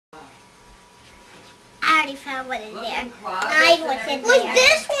I already found one in there. Was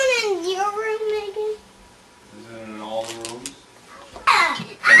this one in your room, Megan? Is it in all the rooms?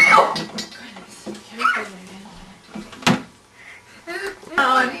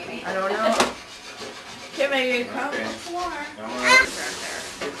 I don't know. Okay, Megan, come. Okay. Come on. Come on.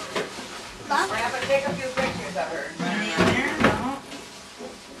 We're going to take a few pictures of her. Running in there? No.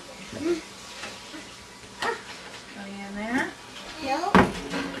 Going in there? No.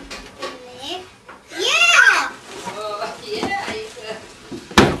 In there. Yeah! Oh, yeah. You could.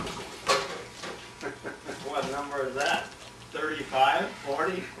 What number is that? 35?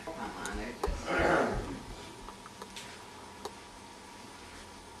 40? Come on, they're just...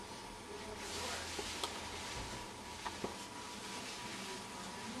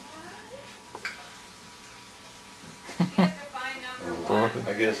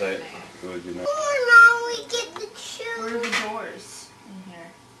 I guess I would, you know. Oh, no, we get the Where are shoes. the doors in here?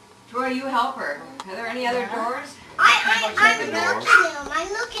 Troy, you help her. Are there any other doors? I'm Check the looking at door. them. I'm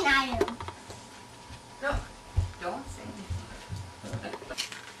looking at them. No. Don't say anything.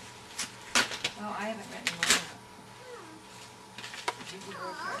 Oh, I haven't written one down. Did you do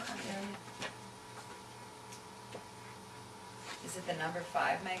your Is it the number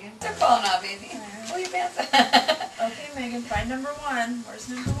 5, Megan? They're falling off, Amy. Pull your pants up. Okay, Megan, find number 1. Where's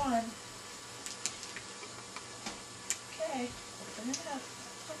number 1? Okay, open it up.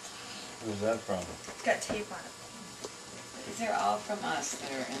 Where's that from? It's got tape on it. These are all from us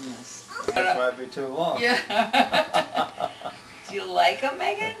that are in this. That might be too long. Yeah. Do you like them,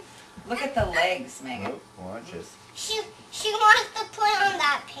 Megan? Look at the legs, Megan. Nope, watch it. She wants to put on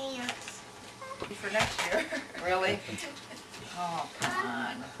that pants. For next year. Really? Oh, come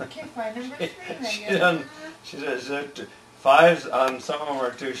on. Okay, find number 3, Megan. She does it. 5s on some of them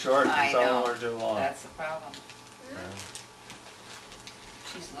are too short I and some know. of them are too long. That's the problem.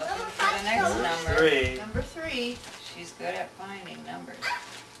 She's looking Number for the next five, number. 3. Number 3. She's good at finding numbers.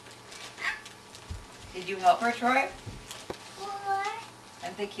 Did you help her, Troy? 4, I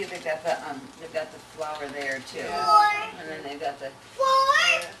think they've got the flower there too. 4, And then they've got the 4,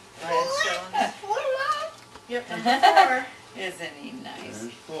 rhinestones. 4, Mom. Yep, number 4. Isn't he nice?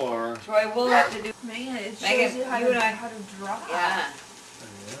 There's 4. Troy, we'll have to do. Megan, it shows Megan, you how you to, and I- how to draw. Yeah, I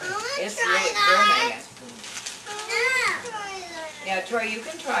want to it's try really that. cool, Megan. Yeah, Troy, you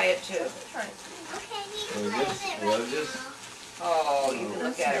can try it too. Try it. Okay, We'll we can just- play we'll with it just- right Oh, you can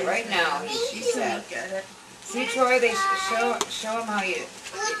look at it right now. She said. Look at it. See, Troy, they show them how you. now.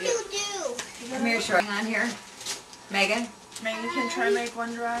 What do you do? Come here, Troy. On here, Megan. Megan, can try to make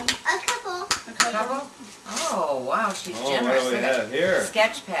one drawing. A couple. A couple. Couple. Oh, wow, she's Oh, what generous. do we Look at have here?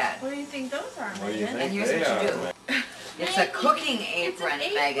 sketch pad. What do you think those are, What do you Megan? think And here's they what you are? do. It's a cooking It's an apron,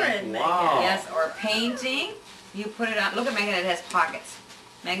 apron, Megan. Megan. Wow. Yes, or painting. You put it on. Look at Megan, it has pockets.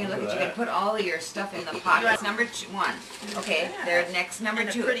 Megan, look Look at at you can that. put all of your stuff in the pockets. Number 1. Okay, Yeah. there. Next, number And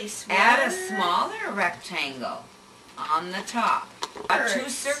a 2. pretty Add a sweater. smaller rectangle on the top. Got 2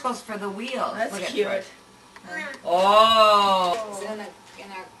 circles for the wheels. That's Look at cute. Troy. Oh. It's in our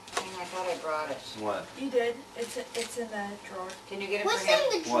thing. I thought I brought it. What? You did. It's in the drawer. Can you get it What's for him?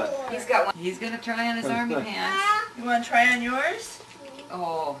 in the What? drawer? He's got one. He's gonna try on his army pants. You want to try on yours?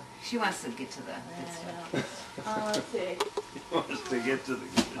 Oh, she wants to get to the good stuff. Let's see. He wants to get to the...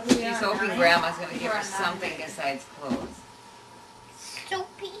 What are we She's on, hoping 9? Grandma's gonna give We're her on 9. something besides clothes.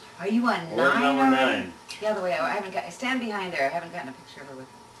 Soapy. Are you on Where's 9 number already? 9? The other way. I haven't got. Stand behind there. I haven't gotten a picture of her with.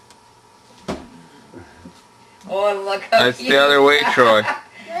 Oh, look how That's cute. the other way, Troy.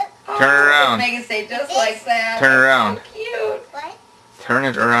 Oh, Turn it around. Megan say just like that. Turn it That's around. So cute. What? Turn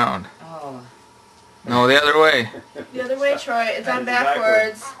it around. Oh. No, the other way. The other way, Troy. It's on It's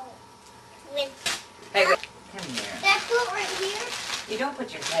backwards. With Hey, wait. Come here. that foot right here. You don't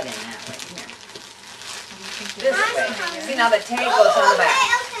put your head in that way. Here. This This I'm way. coming. See now the tag goes on the back.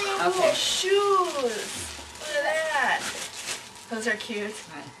 Okay. Okay. Oh, shoes. Look at that. Those are cute.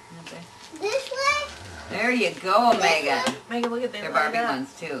 Right, okay. This way. There you go, Megan. Megan, look at them. They're lined Barbie up.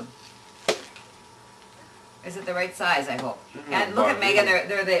 ones too. Is it the right size? I hope. Mhm, And look at Barbie. Megan.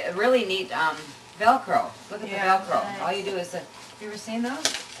 They're the really neat Velcro. Look at Yeah, the Velcro. nice. All you do is have you ever seen those?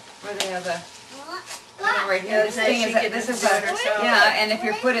 Where they have the What? right here. Yeah, This nice. thing She is can this is insert a herself. yeah. And if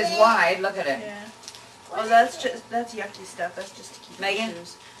your foot is wide, look at it. Yeah. Oh, that's yucky stuff. That's just to keep Megan? your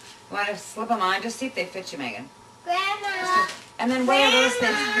shoes. Want to slip them on? Just see if they fit you, Megan. Grandma. And then what are those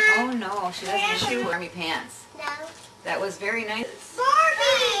things? Oh no, she doesn't. She Grandma. wear army pants. No. That was very nice.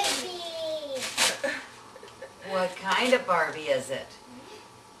 Barbie. What kind of Barbie is it?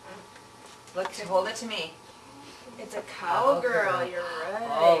 Look, hold it to me. It's a Cowgirl. cowgirl. You're right.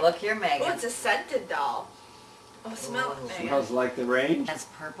 Oh, look here, Oh, Megan. it's a scented doll. Oh, smell Oh. it, Megan. Smells like the rain. That's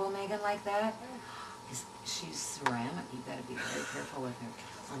purple, Megan, like that. She's ceramic. You gotta be very careful with her.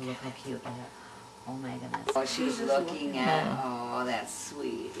 Oh, look how cute. Oh, Megan, that's. Oh, she's looking at. Oh, that's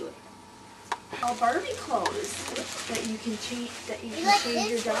sweet. Look. All Barbie clothes that you can change. That you can like change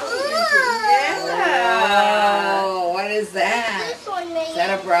your this dolly one? into. Yeah. Oh, what is that? This one, Megan. Is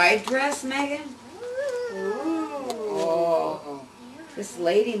that a bride dress, Megan? Ooh. Oh, this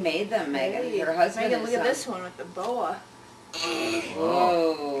lady made them, Megan. Her husband Megan, is. look at this one with the boa.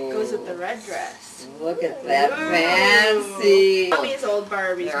 Whoa. Goes with the red dress. Look at that Ooh. fancy. Mommy's old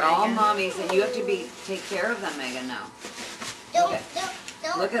Barbies, They're all mommies, and you have to take care of them, Megan. Now. Don't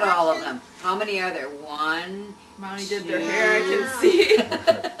Look at all of them. How many are there? 1. Mommy did their hair, I can see.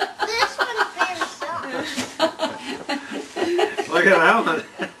 This one's very soft. Look at that one.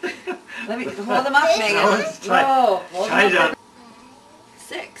 Let me hold them up, Megan. That one's Whoa, hold tied them up. up.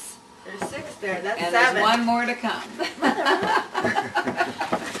 6. There's 6 there. That's And 7. there's 1 more to come. That's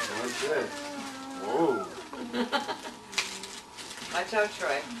good. Whoa. Watch out,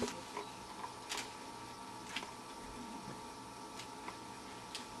 Troy.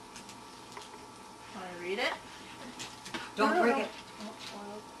 Want to read it? Don't break it. It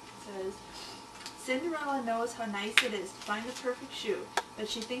says, Cinderella knows how nice it is to find the perfect shoe, but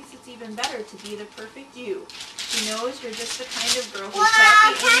she thinks it's even better to be the perfect you. She knows you're just the kind of girl who's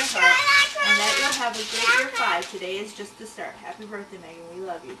happy in your heart, and that you'll have a great year 5. Today is just the start. Happy birthday, Megan. We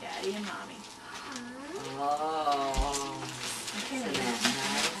love you, Daddy and Mommy. Oh. Okay, Isn't Megan. that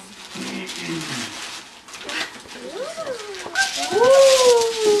nice? Ooh.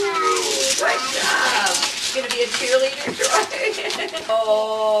 Good job. You're gonna be a cheerleader, Troy.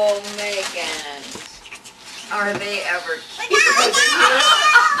 Oh, Megan. Are they ever cute?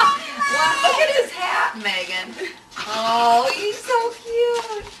 Wow, look at his hat, Megan. Oh, he's so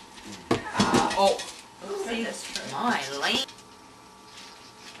cute. Oh, see, my lane.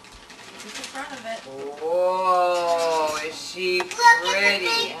 Look in front of it. Whoa, is she Look at the pretty,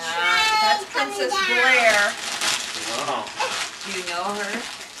 big huh? That's Princess Blair. Wow. Do you know her?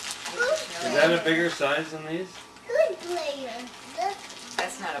 Is that a bigger size than these? Good player. Look.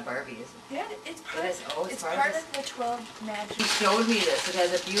 That's not a Barbie, is it? Yeah, it's It part, is. Oh, it's part part of this. of the 12 magic. She showed me this. It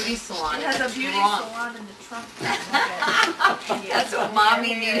has a beauty salon. It in has the a beauty trunk. salon in the trunk. That's what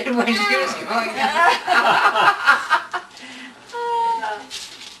Mommy needed when she was growing up.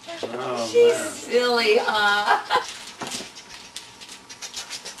 Oh, She's man. silly, huh?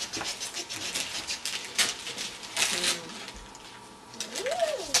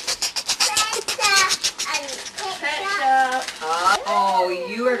 Pet shop. Oh,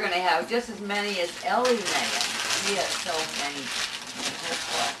 you are going to have just as many as Ellie, Megan. She has so many in her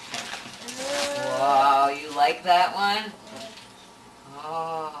collection. Wow, you like that one?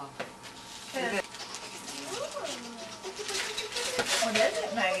 Oh. What is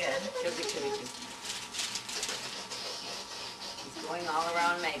it, Megan? Chubby, chubby, chubby. It's going all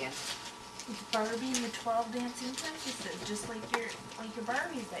around Megan. It's Barbie and the 12 Dancing Princesses, just like your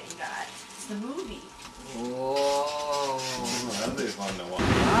Barbies that you got. It's the movie. Whoa. Oh, that'd be fun to watch.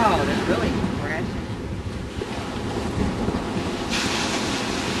 Wow, that's really scratching.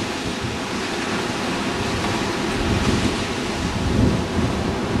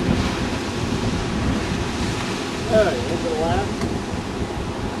 Hey, look at the last